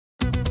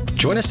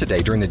Join us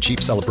today during the Jeep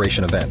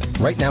Celebration event.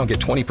 Right now, get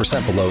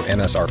 20% below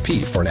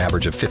MSRP for an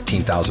average of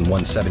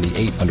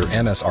 $15,178 under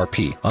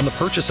MSRP on the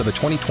purchase of a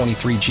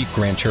 2023 Jeep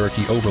Grand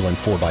Cherokee Overland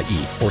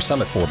 4xE or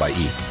Summit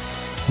 4xE.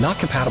 Not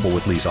compatible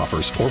with lease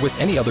offers or with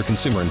any other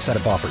consumer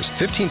incentive offers.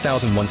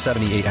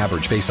 $15,178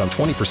 average based on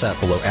 20%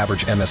 below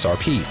average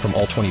MSRP from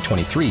all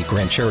 2023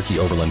 Grand Cherokee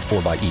Overland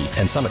 4xE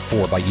and Summit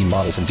 4xE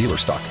models in dealer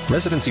stock.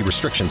 Residency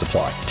restrictions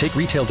apply. Take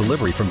retail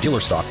delivery from dealer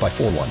stock by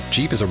 4/1.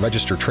 Jeep is a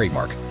registered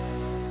trademark.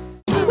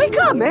 Wake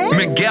up, man!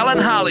 Miguel and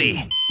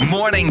Holly.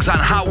 Mornings on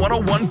Hot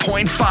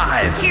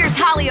 101.5. Here's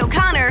Holly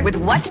O'Connor with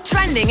what's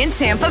trending in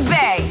Tampa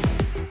Bay.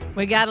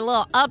 We got a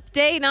little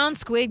update on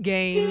Squid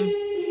Game.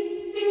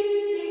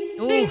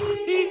 Ooh,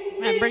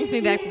 that brings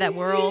me back to that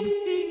world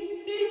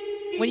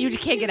when you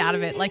just can't get out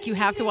of it. Like, you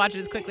have to watch it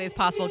as quickly as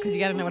possible because you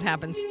got to know what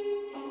happens.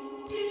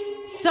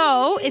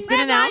 So, it's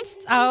been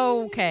announced.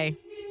 Oh, okay.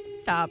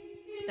 Stop.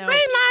 No. Green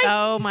light.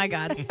 Oh, my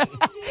God.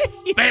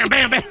 Bam,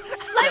 bam, bam.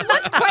 Like,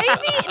 what's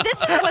crazy?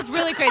 This is what's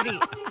really crazy.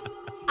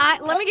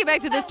 Let me get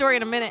back to this story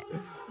in a minute.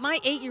 My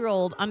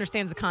 8-year-old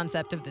understands the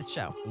concept of this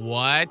show.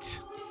 What?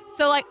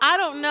 So, like, I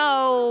don't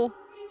know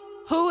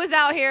who is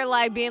out here,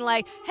 like, being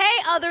like, hey,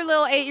 other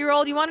little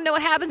 8-year-old, you want to know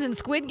what happens in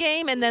Squid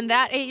Game? And then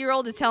that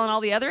 8-year-old is telling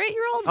all the other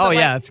 8-year-olds? Oh, but,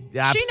 yeah, like, it's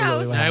absolutely she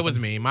knows. what Nah, it was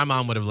me. My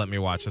mom would have let me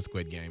watch the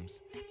Squid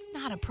Games. It's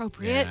not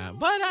appropriate. Yeah,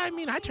 but I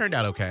mean, I turned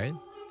out okay.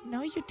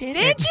 No, you didn't.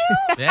 Did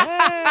you?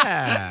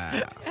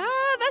 Yeah.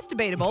 That's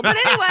debatable. But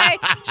anyway,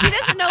 she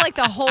doesn't know, like,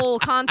 the whole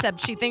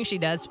concept she thinks she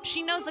does.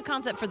 She knows the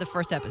concept for the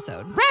first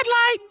episode. Red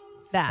light.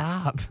 That.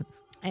 Stop.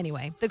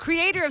 Anyway, the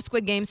creator of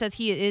Squid Game says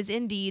he is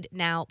indeed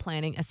now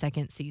planning a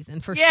second season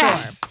for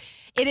Yes. sure.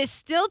 It is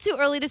still too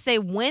early to say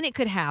when it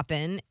could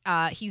happen.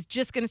 He's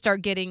just going to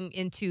start getting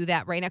into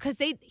that right now because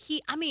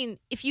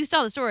if you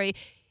saw the story,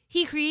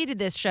 he created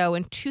this show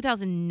in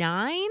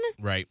 2009,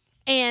 Right.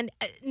 and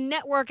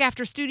network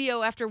after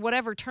studio after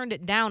whatever turned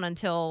it down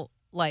until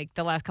like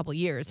the last couple of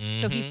years.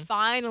 So he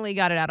finally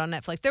got it out on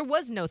Netflix. There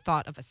was no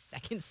thought of a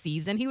second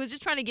season. He was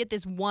just trying to get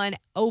this one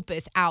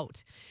opus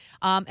out.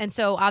 And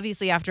so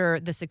obviously after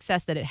the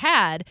success that it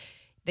had,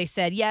 they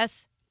said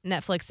yes.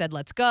 Netflix said,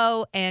 let's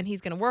go, and he's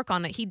going to work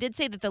on it. He did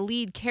say that the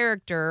lead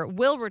character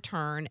will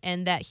return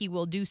and that he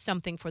will do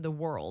something for the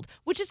world,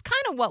 which is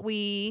kind of what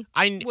we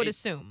would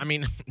assume. I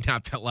mean,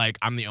 not that, like,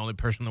 I'm the only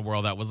person in the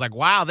world that was like,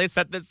 wow, they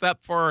set this up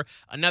for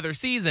another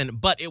season,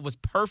 but it was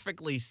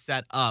perfectly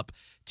set up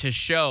to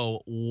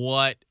show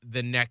what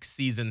the next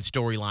season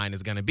storyline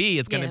is going to be.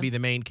 It's going to be the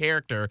main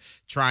character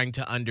trying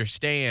to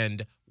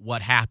understand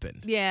what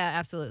happened. Yeah,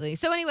 absolutely.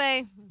 So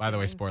anyway. By the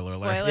way, spoiler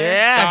alert. Spoiler.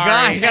 Yeah,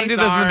 gosh, you got to do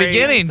this in the Sorry.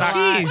 beginning. Sorry.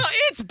 Jeez. Well,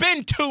 it's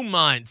been 2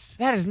 months.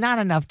 That is not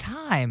enough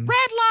time.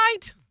 Red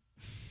light.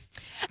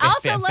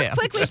 Also, let's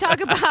quickly talk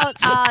about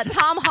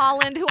Tom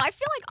Holland, who I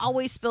feel like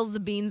always spills the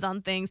beans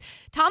on things.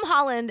 Tom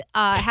Holland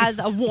has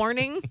a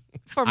warning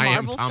for I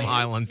am Marvel Tom fans.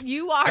 Holland.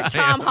 You are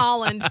Tom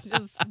Holland,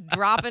 just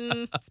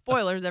dropping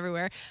spoilers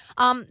everywhere.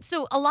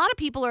 So a lot of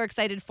people are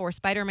excited for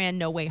Spider-Man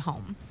No Way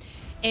Home.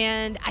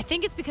 And I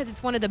think it's because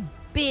it's one of the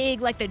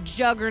big, like the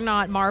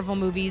juggernaut Marvel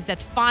movies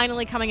that's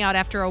finally coming out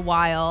after a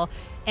while.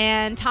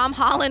 And Tom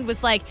Holland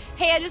was like,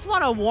 hey, I just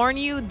want to warn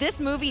you, this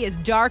movie is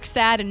dark,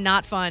 sad, and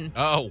not fun.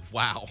 Oh,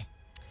 wow.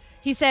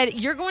 He said,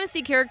 you're going to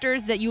see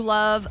characters that you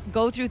love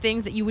go through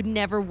things that you would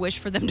never wish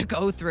for them to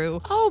go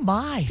through. Oh,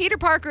 my. Peter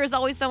Parker is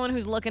always someone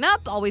who's looking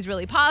up, always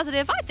really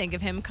positive. I think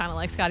of him kind of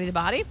like Scotty the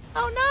Body.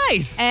 Oh,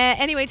 nice.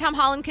 Anyway, Tom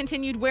Holland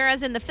continued,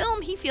 whereas in the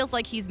film, he feels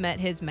like he's met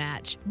his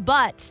match.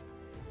 But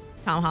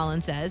Tom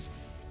Holland says,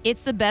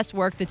 it's the best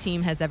work the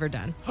team has ever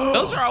done.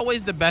 Those are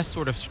always the best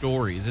sort of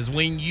stories, is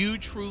when you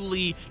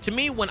truly, to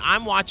me, when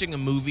I'm watching a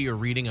movie or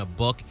reading a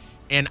book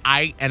and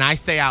I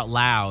say out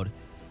loud,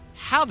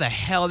 how the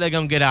hell are they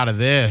going to get out of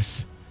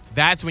this?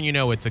 That's when you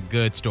know it's a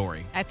good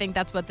story. I think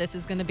that's what this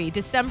is going to be.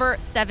 December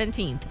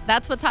 17th.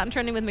 That's what's hot and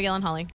trending with Miguel and Holly.